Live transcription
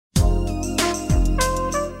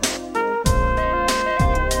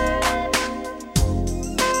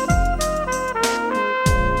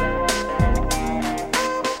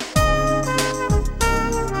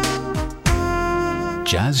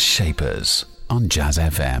Jazz Shapers on Jazz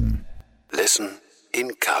FM. Listen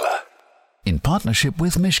in colour. In partnership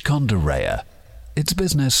with Mishcon de Reya. It's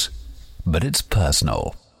business, but it's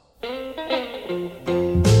personal.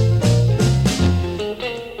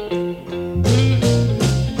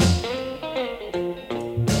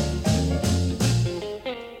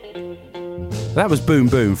 That was Boom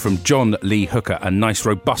Boom from John Lee Hooker, a nice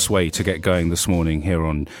robust way to get going this morning here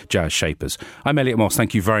on Jazz Shapers. I'm Elliot Moss,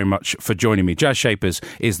 thank you very much for joining me. Jazz Shapers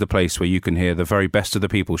is the place where you can hear the very best of the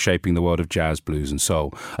people shaping the world of jazz, blues and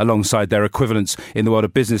soul. Alongside their equivalents in the world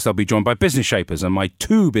of business, they'll be joined by business shapers, and my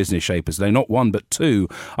two business shapers, they're not one but two,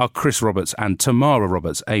 are Chris Roberts and Tamara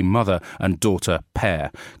Roberts, a mother and daughter pair.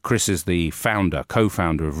 Chris is the founder,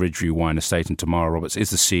 co-founder of Ridgeview Wine Estate, and Tamara Roberts is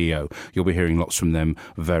the CEO. You'll be hearing lots from them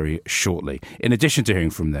very shortly. In addition to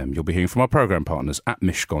hearing from them, you'll be hearing from our programme partners at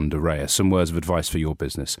Mishcon de Reya, some words of advice for your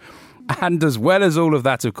business. And as well as all of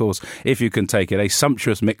that, of course, if you can take it, a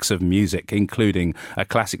sumptuous mix of music, including a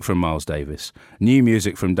classic from Miles Davis, new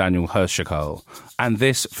music from Daniel Hirschakal, and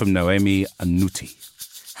this from Noémie Nouti.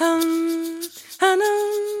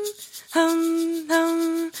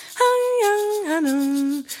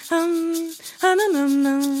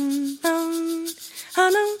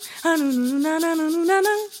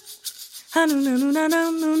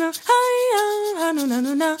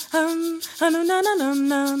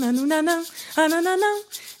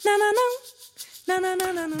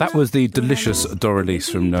 That was the delicious Doralise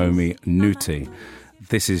from Noémie Nouti.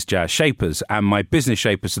 This is Jazz Shapers, and my business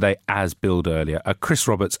shapers today, as billed earlier, are Chris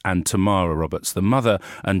Roberts and Tamara Roberts, the mother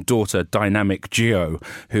and daughter dynamic duo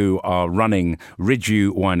who are running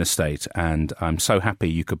Ridgeview Wine Estate. And I'm so happy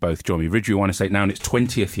you could both join me. Ridgeview Wine Estate now in its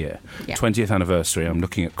 20th year, 20th anniversary. I'm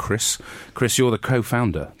looking at Chris. Chris, you're the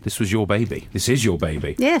co-founder. This was your baby. This is your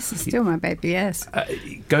baby. Yes, it's still my baby, yes.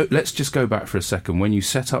 Let's just go back for a second. When you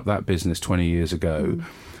set up that business 20 years ago,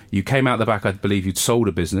 you came out the back, I believe you'd sold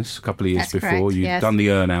a business a couple of years before. Correct, you'd done the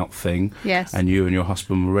earn-out thing. Yes. And you and your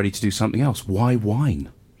husband were ready to do something else. Why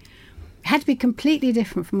wine? It had to be completely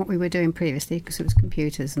different from what we were doing previously because it was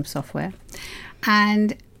computers and software.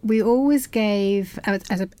 And we always gave,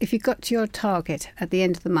 if you got to your target at the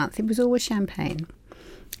end of the month, it was always champagne.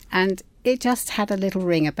 And it just had a little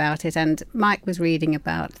ring about it. And Mike was reading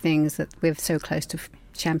about things that we're so close to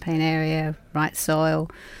Champagne area, right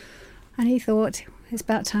soil. And he thought, it's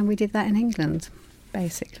about time we did that in England,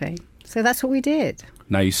 basically. So that's what we did.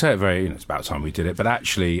 Now, you say it it's about time we did it, but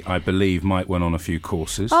actually, I believe Mike went on a few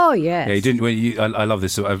courses. Oh, yes. Yeah, he didn't. I love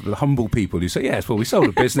this. Humble people who say, yes, well, we sold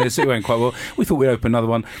a business, it went quite well. We thought we'd open another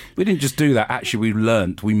one. We didn't just do that. Actually, we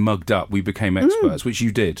learnt, we mugged up, we became experts, which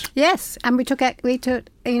you did. Yes, and we took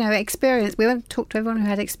experience. We went to talk to everyone who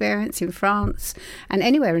had experience in France and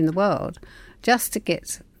anywhere in the world just to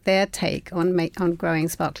get their take on growing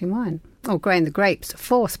sparkling wine, or growing the grapes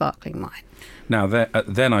for sparkling wine. Now,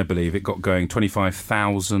 then I believe it got going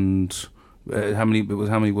 25,000. How many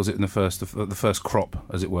was it in the first crop,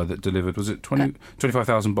 as it were, that delivered? Was it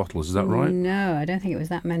 25,000 bottles? Is that right? No, I don't think it was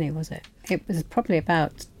that many, was it? It was probably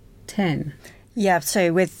about 10. Yeah.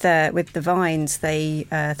 So with the vines, they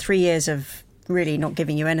 3 years of really not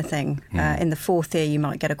giving you anything. In the fourth year, you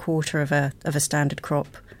might get a quarter of a standard crop.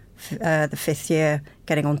 The fifth year,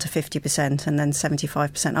 getting on to 50%, and then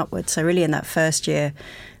 75% upwards. So really, in that first year,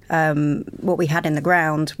 what we had in the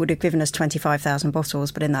ground would have given us 25,000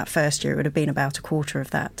 bottles, but in that first year, it would have been about a quarter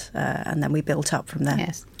of that, and then we built up from there.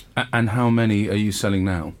 Yes. And how many are you selling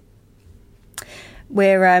now?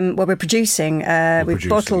 We're producing. We've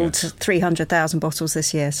bottled 300,000 bottles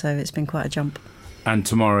this year, so it's been quite a jump. And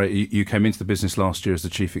Tamara, you came into the business last year as the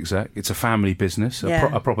chief exec. It's a family business,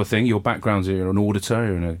 a proper thing. Your background's you're an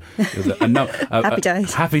auditor. Happy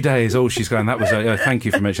days. Happy days. Oh, she's going. That was. Thank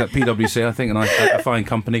you for mentioning that. PwC, I think, and a fine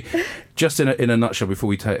company. Just in a nutshell, before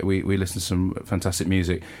we listen to some fantastic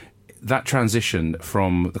music, that transition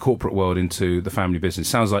from the corporate world into the family business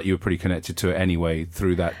sounds like you were pretty connected to it anyway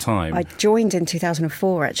through that time. I joined in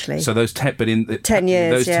 2004, actually. So those 10 years.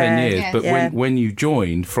 Those 10 years. Yeah. But when you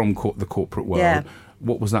joined from the corporate world,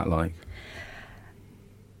 what was that like?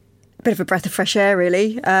 Bit of a breath of fresh air,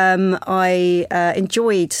 really. I've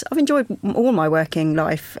enjoyed all my working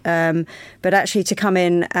life, but actually to come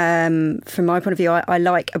in, from my point of view, I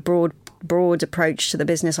like a broad approach to the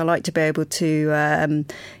business. I like to be able to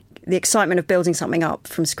the excitement of building something up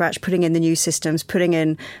from scratch, putting in the new systems, putting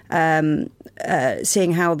in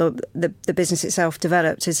seeing how the business itself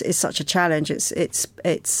developed is such a challenge. It's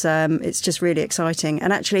just really exciting,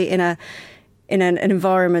 and actually in an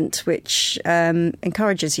environment which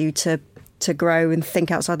encourages you to grow and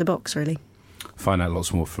think outside the box, really. Find out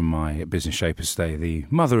lots more from my business shapers today, the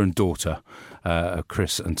mother and daughter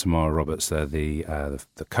Chris and Tamara Roberts. They're the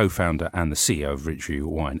co-founder and the CEO of Ridgeview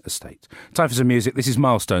Wine Estate. Time for some music. This is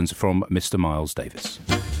Milestones from Mr. Miles Davis.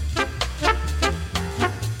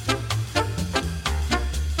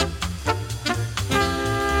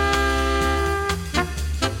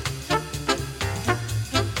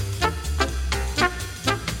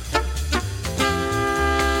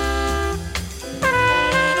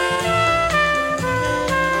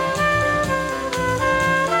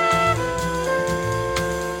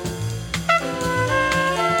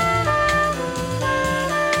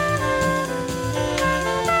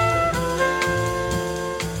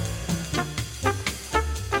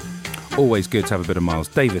 Always good to have a bit of Miles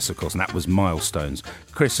Davis, of course, and that was Milestones.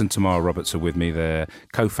 Chris and Tamara Roberts are with me. They're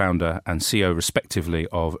co-founder and CEO, respectively,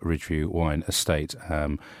 of Ridgeview Wine Estate.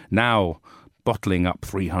 Now bottling up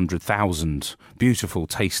 300,000 beautiful,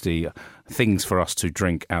 tasty things for us to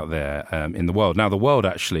drink out there in the world. Now, the world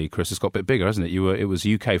actually, Chris, has got a bit bigger, hasn't it? It was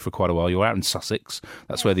UK for quite a while. You were out in Sussex.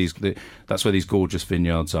 That's where these gorgeous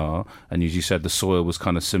vineyards are. And as you said, the soil was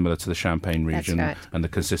kind of similar to the Champagne region, right. And the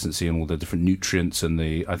consistency and all the different nutrients and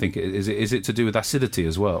I think is it to do with acidity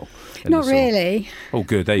as well? Not really. Oh,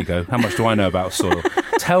 good. There you go. How much do I know about soil?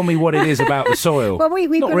 Tell me what it is about the soil. Well,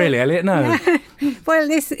 not really, Elliot. No. Well,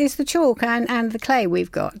 it's the chalk and the clay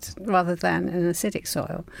we've got rather than an acidic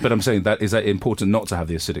soil. But I'm saying is that important not to have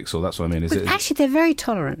the acidic soil? That's what I mean. Actually, they're very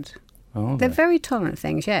tolerant. Oh, they're very tolerant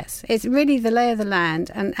things, yes. It's really the lay of the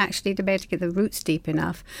land and actually to be able to get the roots deep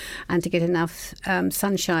enough and to get enough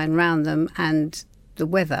sunshine around them and the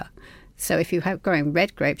weather. So if you're growing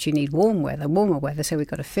red grapes, you need warmer weather. So we've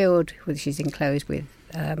got a field which is enclosed with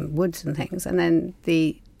woods and things. And then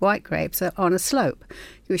the white grapes are on a slope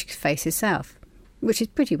which faces south, which is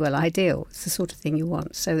pretty well ideal. It's the sort of thing you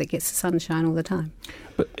want, so that it gets the sunshine all the time.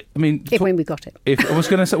 But I mean, when we got it. If I was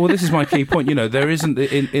going to say, well, this is my key point. You know, there isn't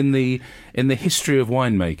in the history of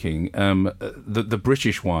winemaking, the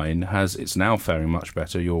British wine it's now faring much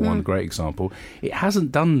better. You're one great example. It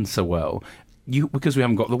hasn't done so well, because we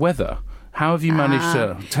haven't got the weather. How have you managed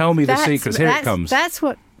to tell me the secrets? Here it comes. That's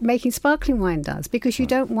what making sparkling wine does, because you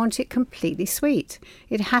don't want it completely sweet.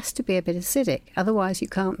 It has to be a bit acidic, otherwise you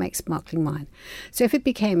can't make sparkling wine. So if it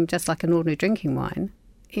became just like an ordinary drinking wine,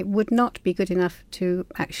 it would not be good enough to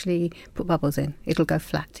actually put bubbles in. It'll go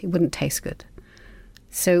flat. It wouldn't taste good.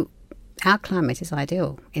 So our climate is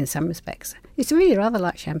ideal in some respects. It's really rather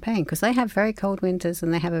like Champagne, because they have very cold winters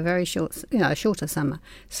and they have a very a shorter summer.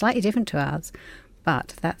 Slightly different to ours,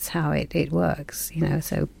 but that's how it works,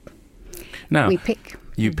 So now we pick.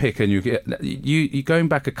 You pick and you get you going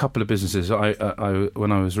back a couple of businesses. I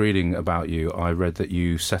when I was reading about you, I read that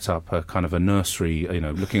you set up a kind of a nursery,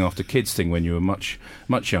 looking after kids thing when you were much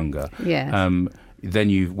younger. Yeah.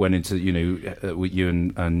 Then you went into, you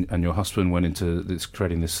and your husband went into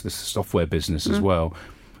creating this software business as well.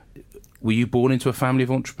 Were you born into a family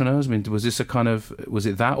of entrepreneurs? I mean, was it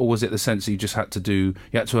that, or was it the sense that you just had to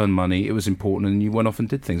earn money, it was important, and you went off and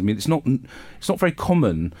did things? I mean, it's not very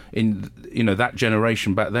common in, that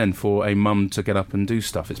generation back then for a mum to get up and do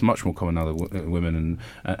stuff. It's much more common now that women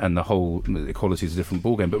and the whole equality is a different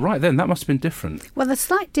ballgame. But right then, that must have been different. Well, the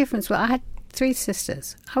slight difference was I had 3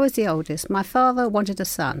 sisters. I was the oldest. My father wanted a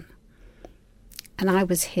son, and I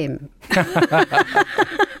was him.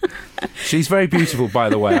 She's very beautiful, by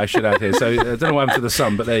the way, I should add here. So I don't know what happened to the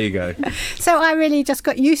sun, but there you go. So I really just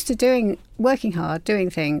got used to working hard, doing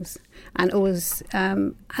things, and always,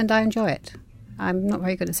 and I enjoy it. I'm not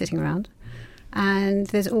very good at sitting around, and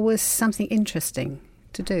there's always something interesting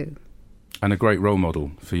to do. And a great role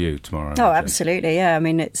model for you, Tamara. Oh, absolutely, yeah. I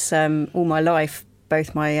mean, it's all my life.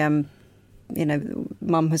 Both my,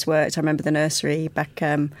 mum has worked. I remember the nursery back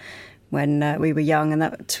when we were young, and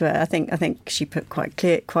that I think she put quite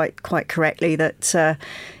correctly that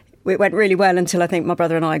it went really well until I think my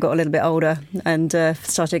brother and I got a little bit older and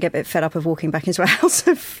started to get a bit fed up of walking back into a house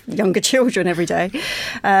of younger children every day.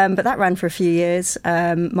 But that ran for a few years.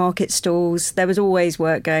 Market stalls, there was always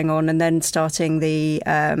work going on, and then starting the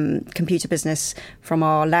computer business from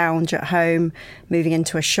our lounge at home, moving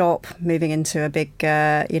into a shop, moving into a big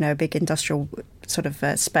industrial sort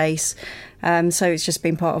of space. So it's just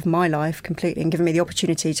been part of my life completely, and given me the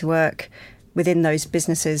opportunity to work within those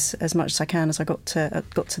businesses as much as I can as I got to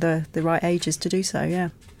the right ages to do so. Yeah.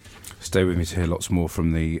 Stay with me to hear lots more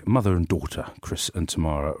from the mother and daughter, Chris and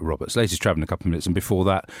Tamara Roberts. Ladies, travelling a couple of minutes, and before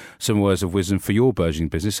that, some words of wisdom for your burgeoning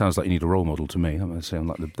business. Sounds like you need a role model to me. I'm going to sound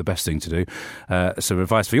like the best thing to do. Some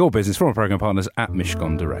advice for your business from our programme partners at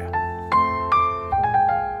Mishcon de Reya.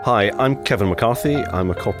 Hi, I'm Kevin McCarthy. I'm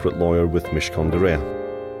a corporate lawyer with Mishcon de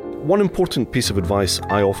Reya. One important piece of advice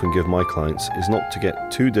I often give my clients is not to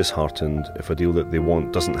get too disheartened if a deal that they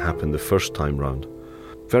want doesn't happen the first time round.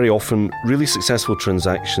 Very often, really successful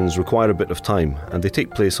transactions require a bit of time, and they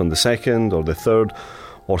take place on the second or the third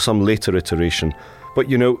or some later iteration.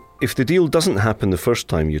 But you know, if the deal doesn't happen the first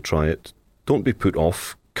time you try it, don't be put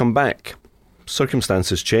off, come back.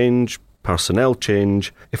 Circumstances change, personnel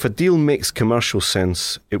change. If a deal makes commercial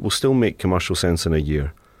sense, it will still make commercial sense in a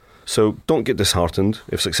year. So don't get disheartened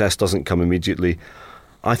if success doesn't come immediately.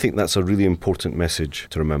 I think that's a really important message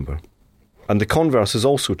to remember. And the converse is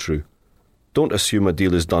also true. Don't assume a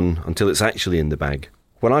deal is done until it's actually in the bag.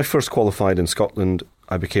 When I first qualified in Scotland,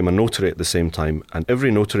 I became a notary at the same time, and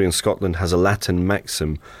every notary in Scotland has a Latin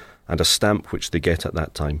maxim and a stamp which they get at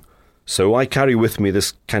that time. So I carry with me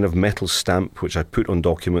this kind of metal stamp which I put on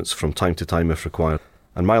documents from time to time if required.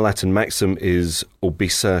 And my Latin maxim is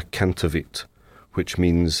obesa cantavit, which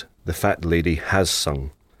means the fat lady has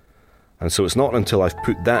sung. And so it's not until I've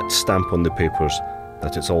put that stamp on the papers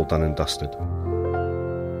that it's all done and dusted.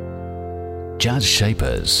 Jazz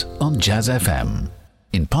Shapers on Jazz FM,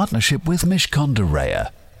 in partnership with Mishcon de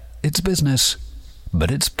Reya. It's business,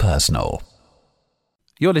 but it's personal.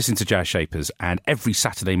 You're listening to Jazz Shapers, and every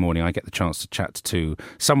Saturday morning I get the chance to chat to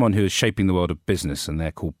someone who is shaping the world of business, and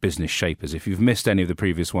they're called Business Shapers. If you've missed any of the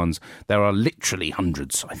previous ones, there are literally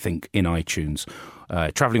hundreds, I think, in iTunes.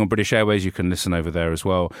 Travelling on British Airways, you can listen over there as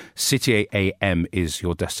well. City AM is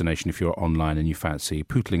your destination if you're online and you fancy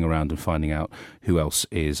pootling around and finding out who else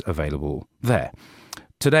is available there.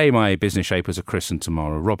 Today, my business shapers are Chris and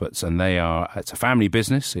Tamara Roberts, and it's a family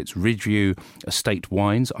business. It's Ridgeview Estate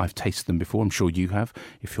Wines. I've tasted them before. I'm sure you have.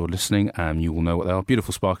 If you're listening, you will know what they are.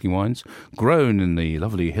 Beautiful sparkling wines, grown in the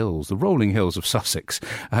lovely hills, the rolling hills of Sussex.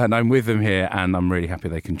 And I'm with them here, and I'm really happy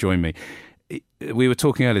they can join me. We were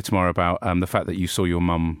talking earlier, Tamara, about the fact that you saw your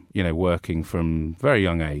mum, working from a very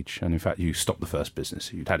young age, and in fact you stopped the first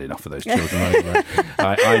business. You'd had enough of those children. Anyway.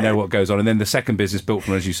 I know what goes on. And then the second business built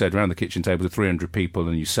from, as you said, around the kitchen table to 300 people,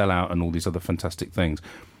 and you sell out and all these other fantastic things.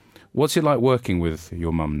 What's it like working with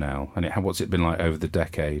your mum now, and what's it been like over the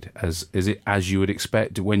decade? Is it as you would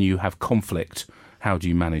expect? When you have conflict, how do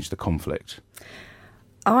you manage the conflict?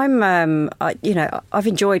 I've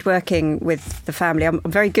enjoyed working with the family. I'm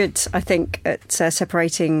very good, I think, at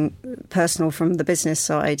separating personal from the business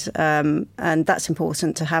side, and that's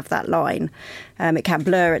important to have that line. It can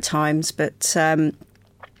blur at times, but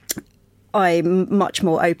I'm much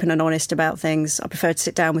more open and honest about things. I prefer to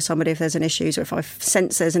sit down with somebody if there's an issue, or if I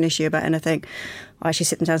sense there's an issue about anything, I actually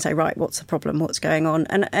sit them down and say, right, what's the problem, what's going on?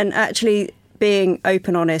 And actually being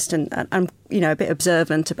open, honest, and a bit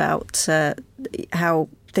observant about how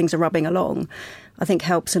things are rubbing along, I think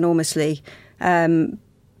helps enormously. And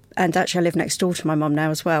actually, I live next door to my mum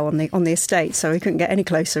now as well on the estate, so we couldn't get any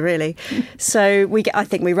closer, really. So I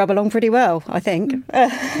think we rub along pretty well. I think.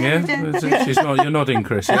 You're nodding,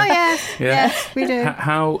 Chris. Yeah? Oh yes, we do.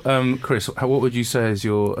 How, Chris? What would you say is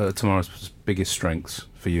your Tamara's biggest strengths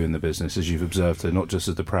for you in the business, as you've observed her, not just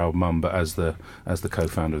as the proud mum, but as the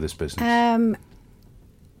co-founder of this business?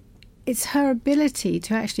 It's her ability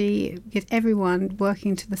to actually get everyone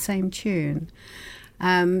working to the same tune.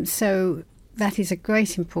 So that is a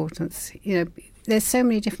great importance. There's so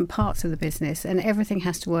many different parts of the business, and everything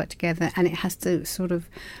has to work together, and it has to sort of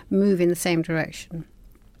move in the same direction.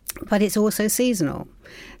 But it's also seasonal.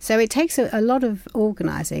 So it takes a lot of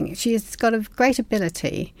organising. She's got a great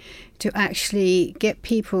ability to actually get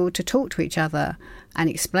people to talk to each other and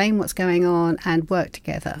explain what's going on and work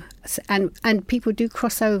together. And people do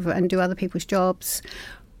cross over and do other people's jobs,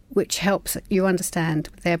 which helps you understand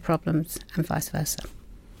their problems and vice versa.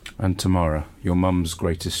 And Tamara, your mum's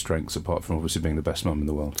greatest strengths, apart from obviously being the best mum in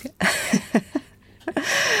the world?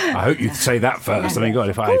 I hope you'd say that first. I mean, God,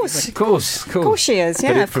 Of course she is.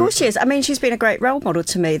 Yeah, of course she is. I mean, she's been a great role model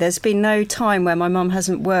to me. There's been no time where my mum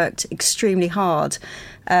hasn't worked extremely hard,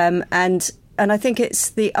 and I think it's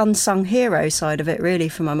the unsung hero side of it, really,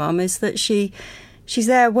 for my mum, is that she's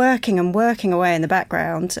there working away in the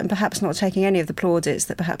background, and perhaps not taking any of the plaudits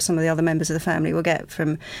that perhaps some of the other members of the family will get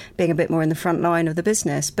from being a bit more in the front line of the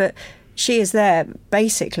business. But she is there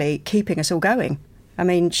basically keeping us all going. I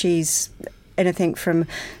mean, she's anything from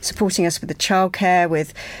supporting us with the childcare,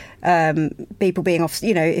 with people being off,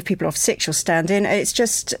 if people are off sick, she'll stand in. It's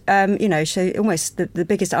just, so almost the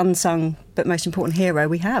biggest unsung but most important hero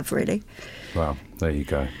we have, really. Well, there you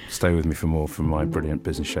go. Stay with me for more from my brilliant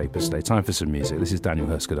business shapers today. Time for some music. This is Daniel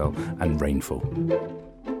Herskadal and Rainfall.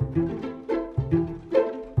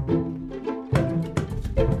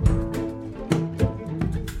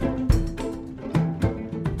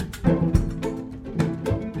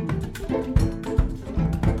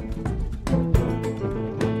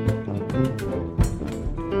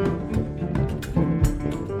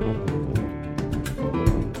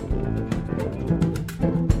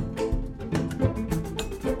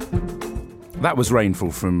 That was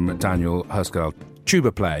Rainfall from Daniel Hirschgeld,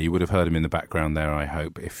 tuba player. You would have heard him in the background there, I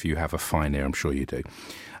hope. If you have a fine ear, I'm sure you do.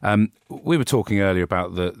 We were talking earlier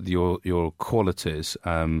about your qualities.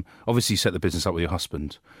 Obviously, you set the business up with your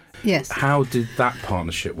husband. Yes. How did that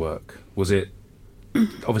partnership work? Was it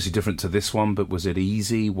obviously different to this one, but was it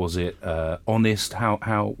easy? Was it honest?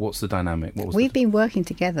 What's the dynamic? We've been working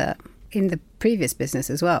together in the previous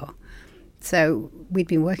business as well. So we'd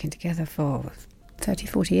been working together for 30,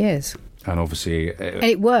 40 years. And obviously... and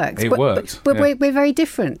it works. It works. But we're very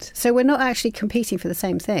different. So we're not actually competing for the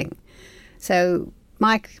same thing. So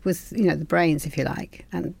Mike was, the brains, if you like,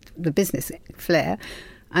 and the business flair.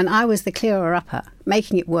 And I was the clearer-upper,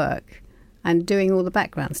 making it work and doing all the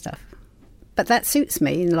background stuff. But that suits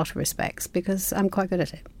me in a lot of respects because I'm quite good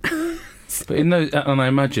at it. But in those, and I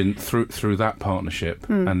imagine through that partnership,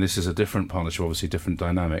 and this is a different partnership, obviously different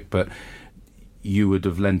dynamic, but you would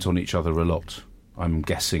have lent on each other a lot, I'm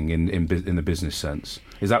guessing, in the business sense.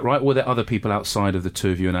 Is that right? Or were there other people outside of the two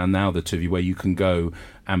of you and now the two of you where you can go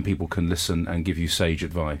and people can listen and give you sage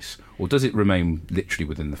advice? Or does it remain literally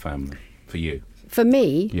within the family for you? For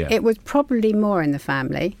me, Yeah. It was probably more in the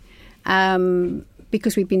family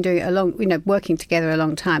because we've been doing it working together a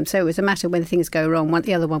long time. So it was a matter when things go wrong,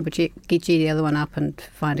 the other one would gee the other one up and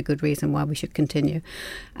find a good reason why we should continue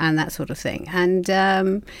and that sort of thing.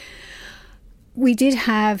 And we did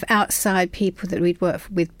have outside people that we'd worked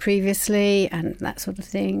with previously and that sort of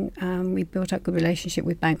thing. We built up a good relationship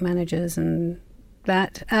with bank managers and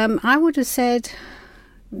that. I would have said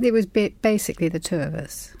it was basically the two of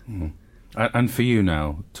us. Mm. And for you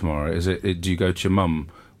now, Tamara, do you go to your mum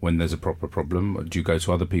when there's a proper problem? Or do you go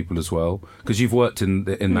to other people as well? Because you've worked in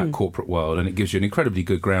that corporate world and it gives you an incredibly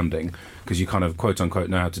good grounding because you kind of, quote unquote,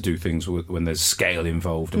 know how to do things when there's scale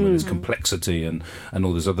involved and when there's complexity and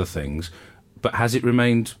all those other things. But has it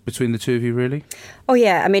remained between the two of you, really? Oh,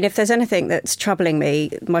 yeah. I mean, if there's anything that's troubling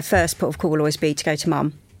me, my first port of call will always be to go to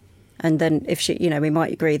mum. And then if she, we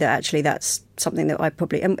might agree that actually that's something that I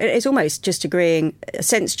probably... And it's almost just agreeing, a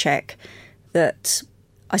sense check that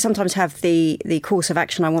I sometimes have the course of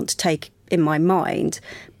action I want to take in my mind,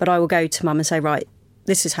 but I will go to mum and say, right,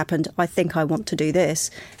 this has happened, I think I want to do this.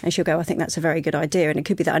 And she'll go, I think that's a very good idea. And it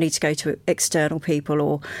could be that I need to go to external people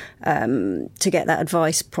or to get that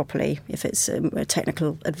advice properly, if it's a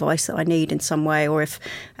technical advice that I need in some way, or if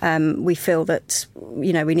we feel that,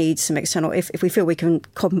 we need some external, if we feel we can,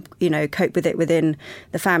 cope with it within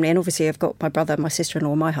the family. And obviously I've got my brother, my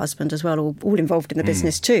sister-in-law, my husband as well, all involved in the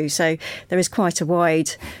business too. So there is quite a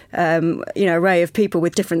wide, array of people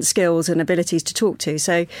with different skills and abilities to talk to.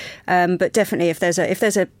 So, but definitely if there's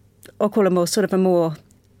a, I'll call a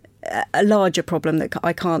larger problem that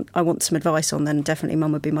I want some advice on, then definitely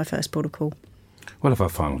mum would be my first port of call. We'll have our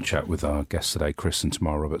final chat with our guests today, Chris and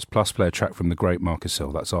Tamara Roberts, plus play a track from the great Marcus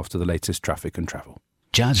Hill. That's after the latest Traffic and Travel.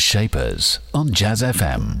 Jazz Shapers on Jazz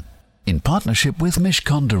FM, in partnership with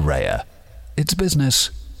Mishcon de Reya. It's business,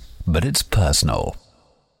 but it's personal.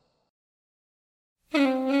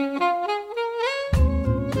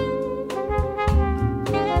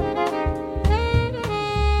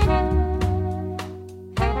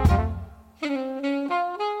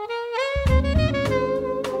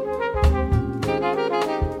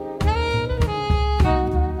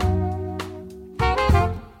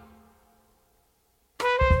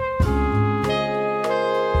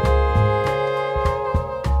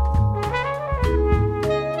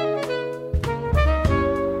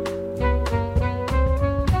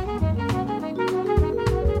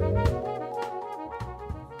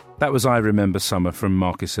 That was I Remember Summer from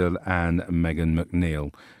Marcus Hill and Megan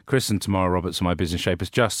McNeil. Chris and Tamara Roberts are my business shapers,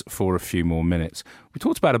 just for a few more minutes. We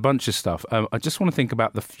talked about a bunch of stuff. I just want to think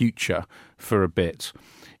about the future for a bit.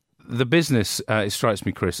 The business, it strikes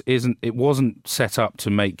me, Chris, it wasn't set up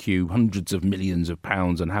to make you hundreds of millions of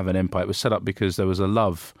pounds and have an empire. It was set up because there was a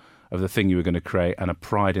love of the thing you were going to create and a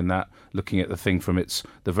pride in that, looking at the thing from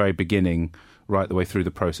the very beginning right the way through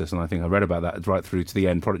the process. And I think I read about that right through to the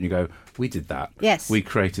end product. And you go, we did that. Yes. We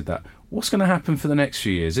created that. What's going to happen for the next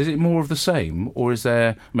few years? Is it more of the same? Or is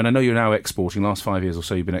there... I know you're now exporting. Last 5 years or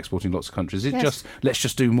so, you've been exporting lots of countries. Is it just, let's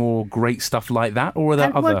just do more great stuff like that? Or are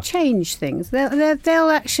there other... We'll change things. They'll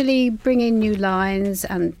actually bring in new lines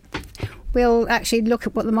and we'll actually look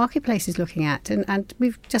at what the marketplace is looking at. And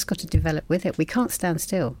we've just got to develop with it. We can't stand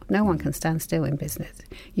still. No one can stand still in business.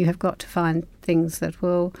 You have got to find things that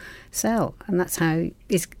will sell. And that's how...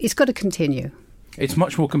 It's got to continue. It's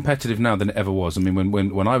much more competitive now than it ever was. I mean,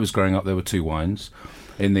 when I was growing up, there were 2 wines.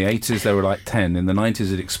 In the 80s, there were like 10. In the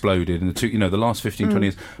 90s, it exploded. In the last 15, 20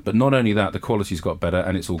 years. But not only that, the quality's got better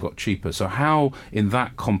and it's all got cheaper. So how, in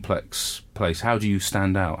that complex place, how do you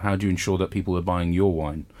stand out? How do you ensure that people are buying your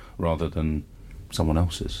wine rather than someone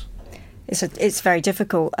else's? It's very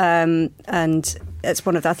difficult, and it's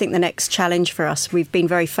one of I think the next challenge for us. We've been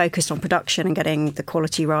very focused on production and getting the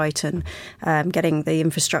quality right, and getting the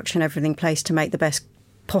infrastructure and everything in place to make the best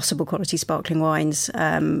possible quality sparkling wines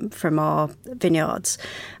from our vineyards,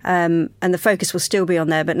 and the focus will still be on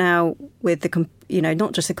there. But now with the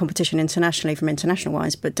not just the competition internationally from international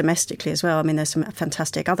wines, but domestically as well. I mean, there's some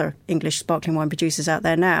fantastic other English sparkling wine producers out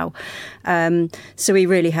there now. So we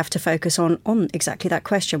really have to focus on exactly that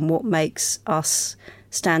question: what makes us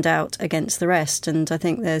stand out against the rest? And I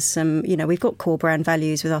think there's some, we've got core brand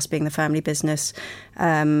values with us being the family business,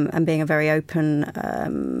 and being a very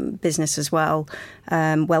open business as well,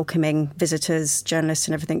 welcoming visitors, journalists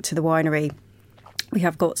and everything to the winery. We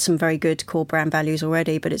have got some very good core brand values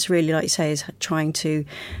already, but it's really, like you say, is trying to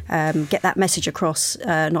get that message across,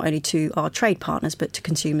 not only to our trade partners, but to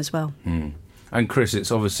consumers as well. Mm. And Chris,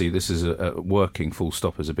 it's obviously this is a working full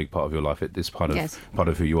stop as a big part of your life. It's part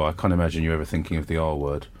of who you are. I can't imagine you ever thinking of the R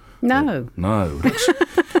word. No. No.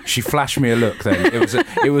 She flashed me a look then.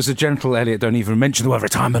 It was a gentle Elliot, don't even mention the word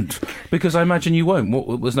retirement, because I imagine you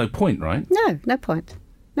won't. There's no point, right? No point.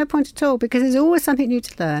 No point at all, because there's always something new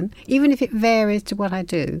to learn. Even if it varies to what I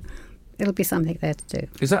do, it'll be something there to do.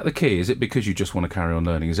 Is that the key? Is it because you just want to carry on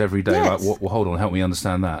learning? Is every day like, well, hold on, help me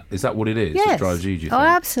understand that? Is that what it is that drives you, do you think? Oh,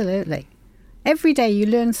 absolutely. Every day you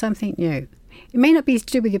learn something new. It may not be to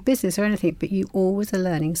do with your business or anything, but you always are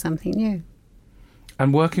learning something new.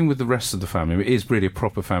 And working with the rest of the family, it is really a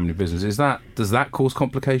proper family business. Does that cause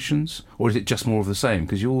complications, or is it just more of the same?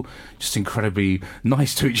 Because you're all just incredibly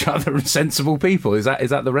nice to each other and sensible people. Is that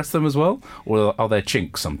the rest of them as well, or are there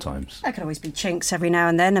chinks sometimes? There can always be chinks every now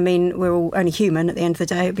and then. I mean, we're all only human at the end of the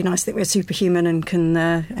day. It'd be nice that we're superhuman and can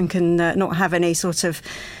not have any sort of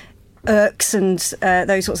irks and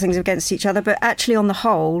those sorts of things against each other. But actually, on the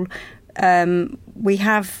whole, everyone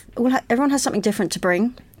has something different to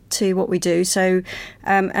bring to what we do. So,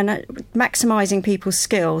 and maximising people's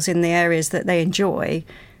skills in the areas that they enjoy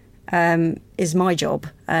is my job.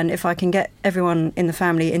 And if I can get everyone in the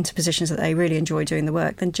family into positions that they really enjoy doing the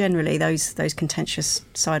work, then generally those contentious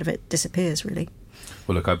side of it disappears, really.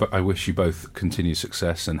 Well, look, I wish you both continued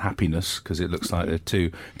success and happiness, because it looks like there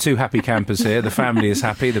are two happy campers here. The family is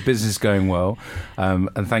happy, the business is going well.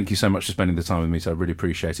 And thank you so much for spending the time with me, so I really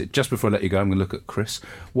appreciate it. Just before I let you go, I'm going to look at Chris.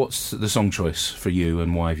 What's the song choice for you,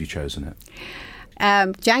 and why have you chosen it?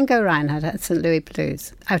 Django Reinhardt at St. Louis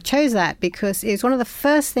Blues. I chose that because it was one of the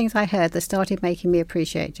first things I heard that started making me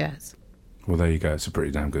appreciate jazz. Well, there you go. It's a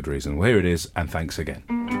pretty damn good reason. Well, here it is, and thanks again.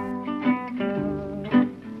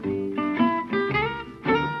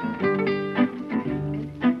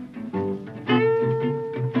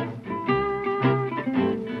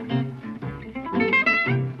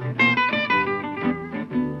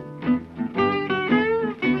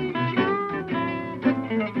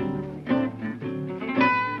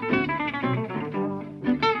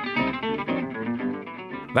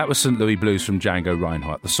 That was St. Louis Blues from Django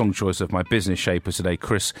Reinhardt, the song choice of my business shapers today,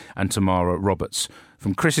 Chris and Tamara Roberts.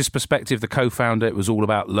 From Chris's perspective, the co-founder, it was all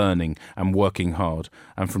about learning and working hard.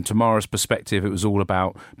 And from Tamara's perspective, it was all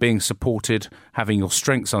about being supported, having your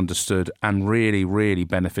strengths understood, and really, really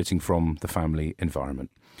benefiting from the family environment.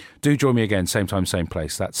 Do join me again, same time, same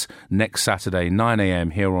place. That's next Saturday, 9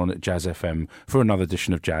 a.m. here on Jazz FM for another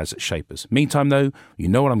edition of Jazz Shapers. Meantime, though, you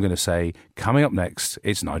know what I'm going to say. Coming up next,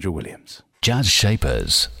 it's Nigel Williams. Jazz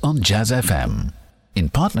Shapers on Jazz FM, in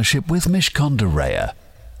partnership with Mishcon de Reya.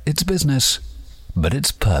 It's business, but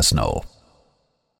it's personal.